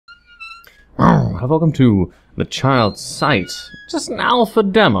welcome to the child's site. Just an alpha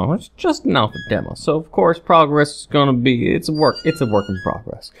demo. It's just an alpha demo. So of course progress is gonna be it's a work in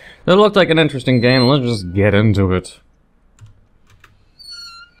progress. It looked like an interesting game, let's just get into it.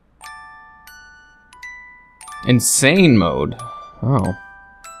 Insane mode. Oh.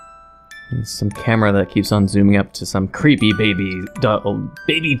 There's some camera that keeps on zooming up to some creepy baby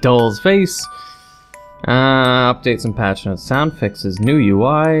doll's face. Updates and patch notes, sound fixes, new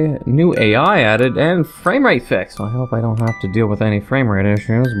UI, new AI added, and frame rate fix. Well, I hope I don't have to deal with any frame rate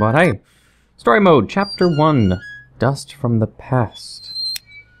issues, but hey. Story mode, Chapter 1, Dust from the Past.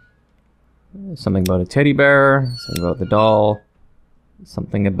 Something about a teddy bear, something about the doll,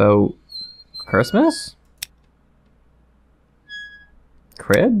 something about Christmas?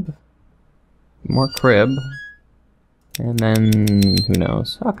 Crib? More crib. And then, who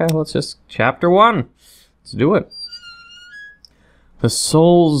knows? Okay, let's just Chapter 1. Let's do it. The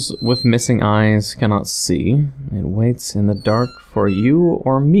souls with missing eyes cannot see. It waits in the dark for you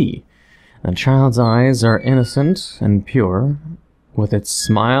or me. The child's eyes are innocent and pure. With its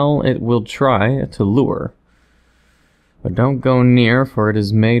smile it will try to lure. But don't go near, for it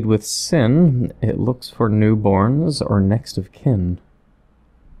is made with sin. It looks for newborns or next of kin.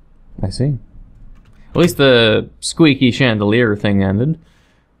 I see. At least the squeaky chandelier thing ended.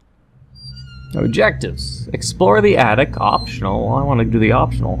 Objectives. Explore the attic. Optional. Well, I want to do the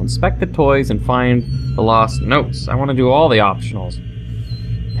optional. Inspect the toys and find the lost notes. I want to do all the optionals.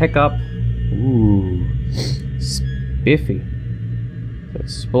 Pick up. Ooh. Spiffy.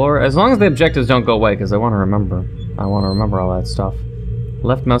 Explore. As long as the objectives don't go away, because I want to remember. I want to remember all that stuff.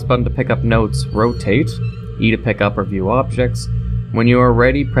 Left mouse button to pick up notes. Rotate. E to pick up or view objects. When you are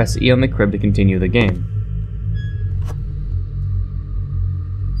ready, press E on the crib to continue the game.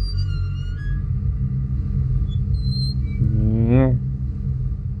 Yeah.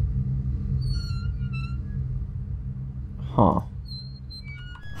 Huh.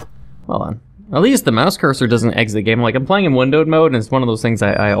 Well then. At least the mouse cursor doesn't exit the game. Like, I'm playing in windowed mode, and it's one of those things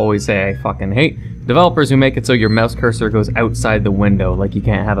I always say I fucking hate. Developers who make it so your mouse cursor goes outside the window. Like, you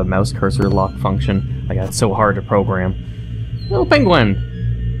can't have a mouse cursor lock function. Like, that's so hard to program. Little penguin.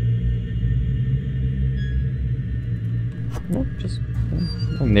 Nope,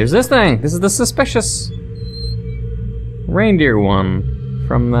 and there's this thing. This is the suspicious reindeer one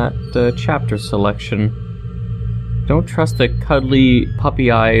from that chapter selection. Don't trust the cuddly,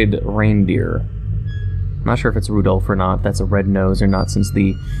 puppy-eyed reindeer. I'm not sure if it's Rudolph or not. That's a red nose or not, since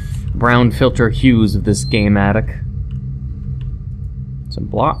the brown filter hues of this game attic. Some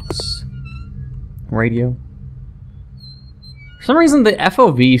blocks. Radio. For some reason, the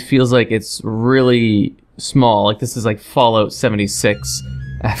FOV feels like it's really small. Like, this is like Fallout 76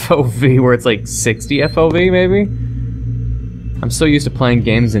 FOV, where it's like 60 FOV, maybe? I'm so used to playing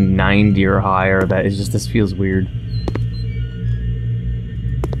games in 90 or higher that it's just, this feels weird.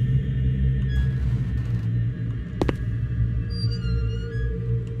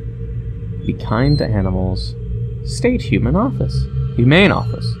 Be kind to animals. State Humane Office. Humane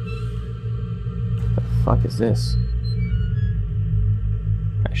Office. What the fuck is this?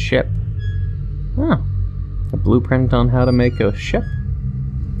 A ship. Oh. A blueprint on how to make a ship?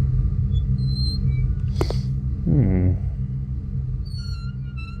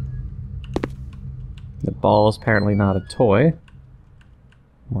 The ball is apparently not a toy.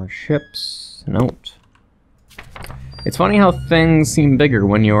 More ships. Note. It's funny how things seem bigger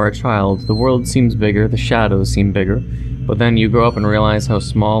when you're a child. The world seems bigger, the shadows seem bigger, but then you grow up and realize how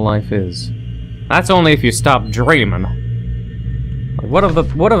small life is. That's only if you stop dreaming. What of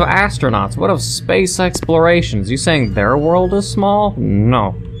astronauts? What of space explorations? You saying their world is small?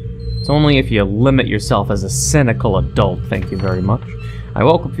 No. It's only if you limit yourself as a cynical adult, thank you very much. I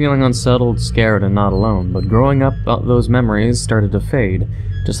woke up feeling unsettled, scared, and not alone, but growing up, those memories started to fade,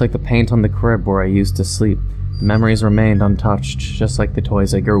 just like the paint on the crib where I used to sleep. The memories remained untouched, just like the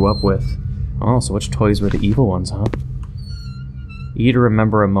toys I grew up with. Oh, so which toys were the evil ones, huh? E to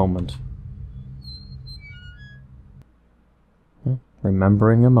remember a moment.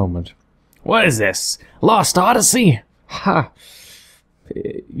 Remembering a moment. What is this? Lost Odyssey? Ha!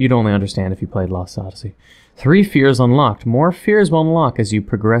 You'd only understand if you played Lost Odyssey. 3 fears unlocked. More fears will unlock as you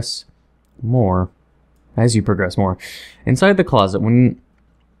progress more. Inside the closet,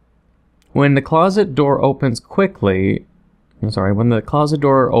 when the closet door opens quickly... when the closet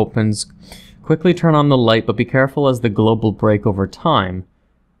door opens, quickly turn on the light, but be careful as the globe will break over time.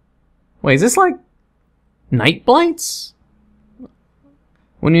 Wait, is this like... Night Blights?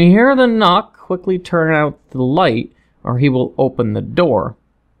 When you hear the knock, quickly turn out the light, or he will open the door.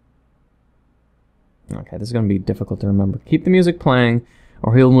 Okay, this is going to be difficult to remember. Keep the music playing.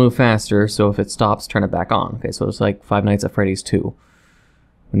 or he'll move faster, so if it stops, turn it back on. Okay, so it's like Five Nights at Freddy's 2.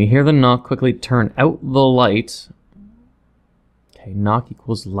 When you hear the knock, quickly turn out the light. Okay, knock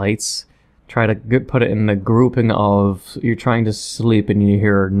equals lights. Try to put it in the grouping of you're trying to sleep and you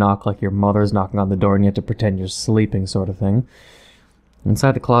hear a knock like your mother's knocking on the door and you have to pretend you're sleeping sort of thing.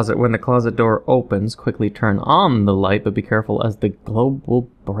 Inside the closet, when the closet door opens, quickly turn on the light, but be careful as the globe will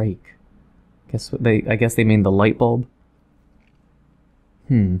break. I guess they mean the light bulb.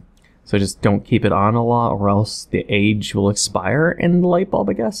 So just don't keep it on a lot or else the age will expire in the light bulb,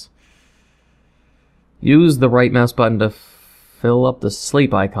 I guess. Use the right mouse button to fill up the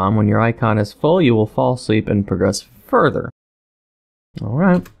sleep icon. When your icon is full, you will fall asleep and progress further.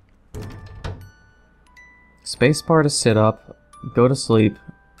 Alright. Spacebar to sit up, go to sleep,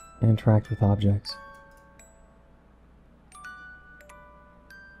 interact with objects.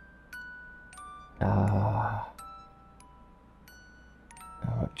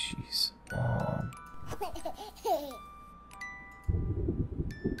 Oh, jeez.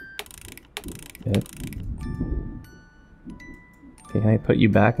 Yep. Okay, can I put you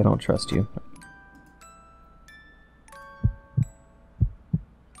back? I don't trust you.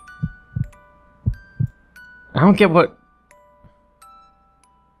 I don't get what...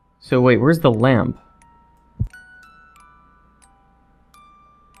 So wait, where's the lamp?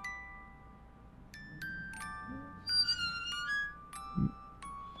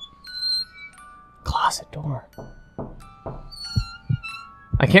 Closet door.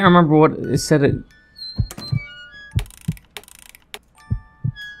 I can't remember what it said it...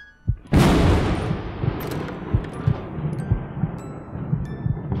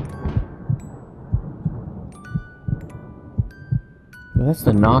 That's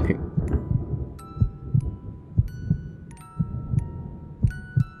the knocking.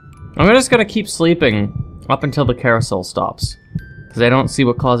 I'm just gonna keep sleeping up until the carousel stops. Because I don't see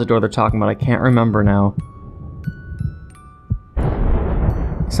what closet door they're talking about. I can't remember now.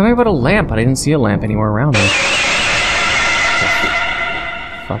 Something about a lamp. I didn't see a lamp anywhere around there.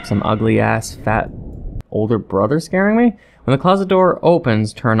 Fuck, some ugly ass fat older brother scaring me? When the closet door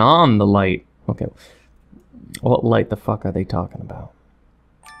opens, turn on the light. Okay. What light the fuck are they talking about?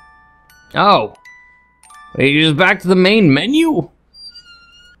 Oh! Wait, you're just back to the main menu?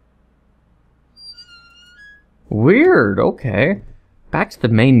 Weird, okay. Back to the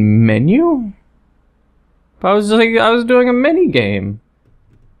main menu? I was doing a mini game.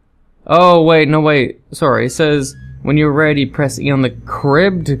 Oh, wait, no, wait. Sorry, it says, when you're ready, press E on the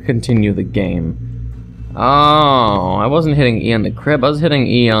crib to continue the game. Oh, I wasn't hitting E on the crib, I was hitting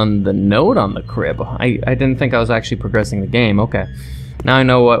E on the note on the crib. I didn't think I was actually progressing the game, okay. Now I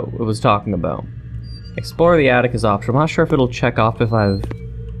know what it was talking about. Explore the attic is optional. I'm not sure if it'll check off if I've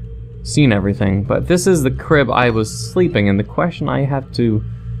seen everything, but this is the crib I was sleeping in. The question I have to...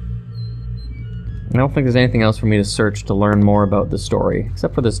 I don't think there's anything else for me to search to learn more about the story,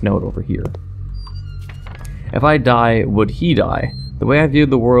 except for this note over here. If I die, would he die? The way I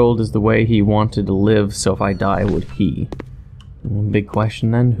viewed the world is the way he wanted to live, so if I die, would he? Big question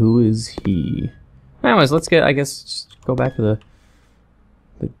then, who is he? Anyways, let's get, I guess, just go back to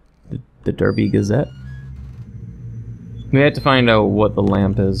the Derby Gazette. We had to find out what the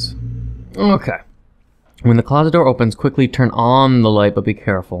lamp is. Okay. When the closet door opens, quickly turn on the light, but be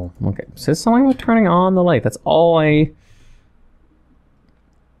careful. Okay, it says something about turning on the light. That's all I...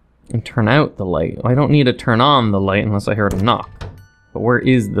 And turn out the light. I don't need to turn on the light unless I heard a knock. But where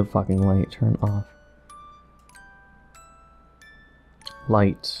is the fucking light? Turn off.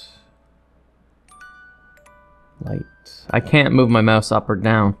 Light. Light. I can't move my mouse up or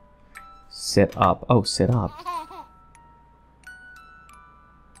down. Sit up. Oh, sit up.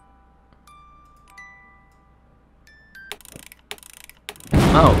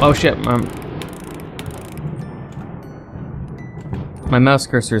 Oh shit, my mouse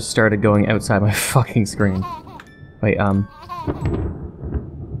cursor started going outside my fucking screen. Wait, okay,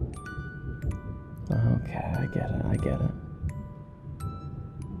 I get it.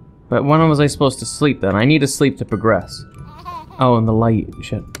 But when was I supposed to sleep then? I need to sleep to progress. Oh, and the light,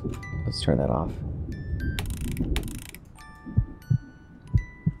 shit. Let's turn that off.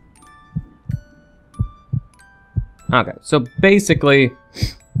 Okay, so basically,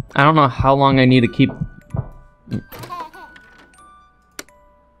 I don't know how long I need to keep...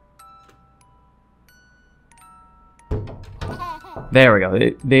 There we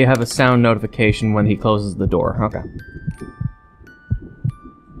go. They have a sound notification when he closes the door. Okay.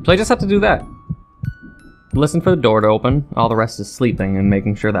 So I just have to do that. Listen for the door to open. All the rest is sleeping and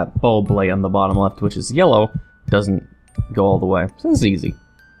making sure that bulb light on the bottom left, which is yellow, doesn't go all the way. So this is easy.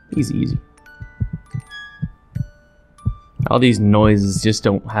 Easy, easy. All these noises just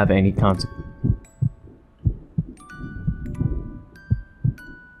don't have any consequence.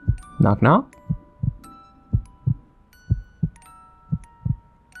 Knock knock?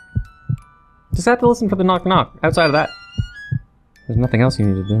 Just have to listen for the knock knock. Outside of that, there's nothing else you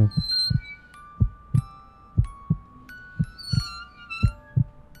need to do.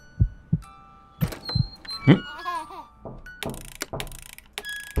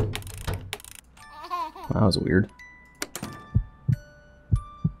 That was weird.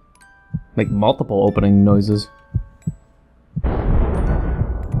 Make multiple opening noises.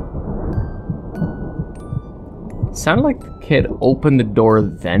 Sounded like the kid opened the door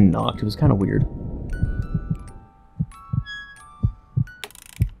then knocked. It was kind of weird.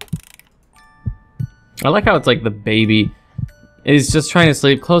 I like how it's like the baby is just trying to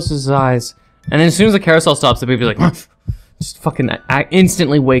sleep, closes his eyes, and then as soon as the carousel stops, the baby's like, just fucking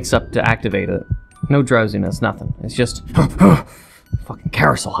instantly wakes up to activate it. No drowsiness, nothing. It's just, fucking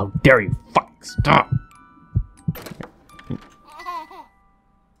carousel, how dare you fucking stop!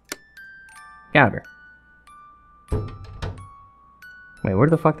 Get out of here. Wait, where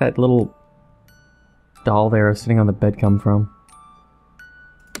the fuck that little doll there sitting on the bed come from?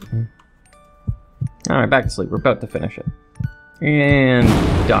 Okay. Alright, back to sleep. We're about to finish it. And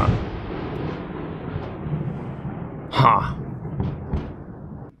done. Ha.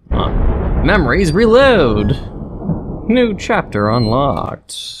 Memories reload! New chapter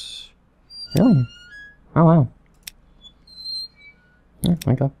unlocked. Really? Oh wow. Yeah,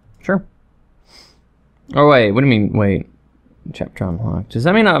 okay. Sure. Oh wait, what do you mean, wait? Chapter unlocked. Does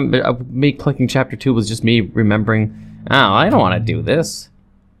that mean me clicking chapter 2 was just me remembering, oh, I don't want to do this.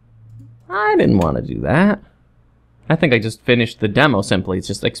 I didn't want to do that. I think I just finished the demo simply. It's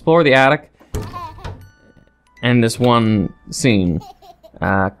just explore the attic and this one scene.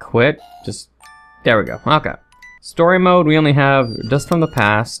 Quit. Just, there we go. Okay. Story mode, we only have Dust from the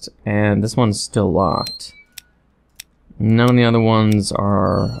Past, and this one's still locked. None of the other ones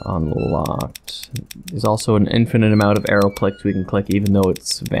are unlocked. There's also an infinite amount of arrow clicks we can click even though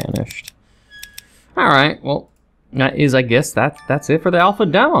it's vanished. Alright, well, that is, I guess, that's it for the alpha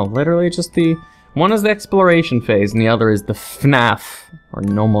demo. Literally just the... One is the exploration phase, and the other is the FNAF, or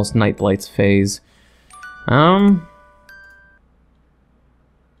Almost Night Lights phase.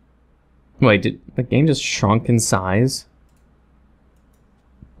 Wait, did the game just shrunk in size?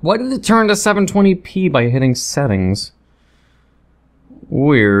 Why did it turn to 720p by hitting settings?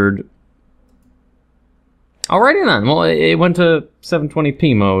 Weird. Alrighty then, well it went to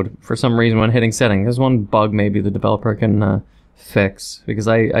 720p mode for some reason when hitting settings. There's one bug maybe the developer can fix, because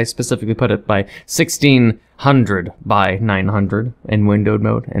I specifically put it by 1600 by 900 in windowed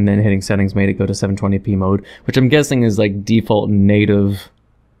mode, and then hitting settings made it go to 720p mode, which I'm guessing is like default native.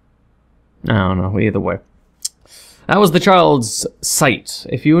 I don't know, either way. That was the child's sight.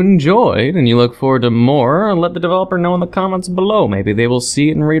 If you enjoyed and you look forward to more, let the developer know in the comments below. Maybe they will see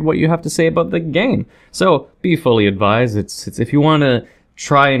it and read what you have to say about the game. So be fully advised. It's if you want to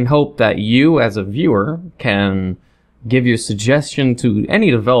try and hope that you as a viewer can give your suggestion to any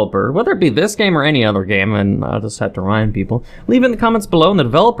developer, whether it be this game or any other game, and I'll just have to remind people, leave it in the comments below, and the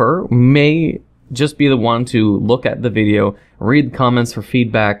developer may just be the one to look at the video, read the comments for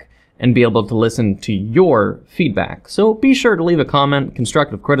feedback, and be able to listen to your feedback. So be sure to leave a comment,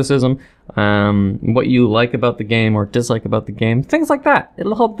 constructive criticism, what you like about the game or dislike about the game, things like that.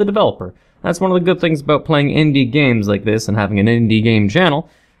 It'll help the developer. That's one of the good things about playing indie games like this and having an indie game channel,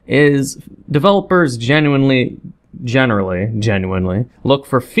 is developers generally look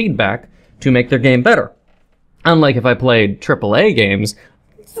for feedback to make their game better. Unlike if I played AAA games,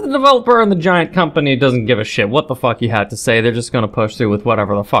 the developer and the giant company doesn't give a shit what the fuck you had to say. They're just gonna push through with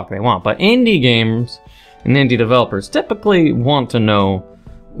whatever the fuck they want. But indie games and indie developers typically want to know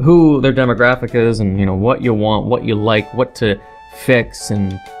who their demographic is, and you know what you want, what you like, what to fix,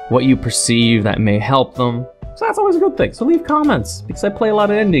 and what you perceive that may help them. So that's always a good thing. So leave comments, because I play a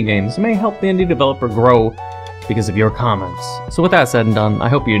lot of indie games. It may help the indie developer grow because of your comments. So with that said and done, I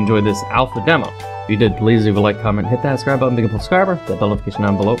hope you enjoyed this alpha demo. If you did, please leave a like, comment, hit that subscribe button, become a subscriber, that bell notification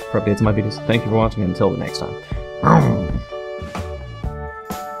down below for updates on my videos. Thank you for watching, and until the next time.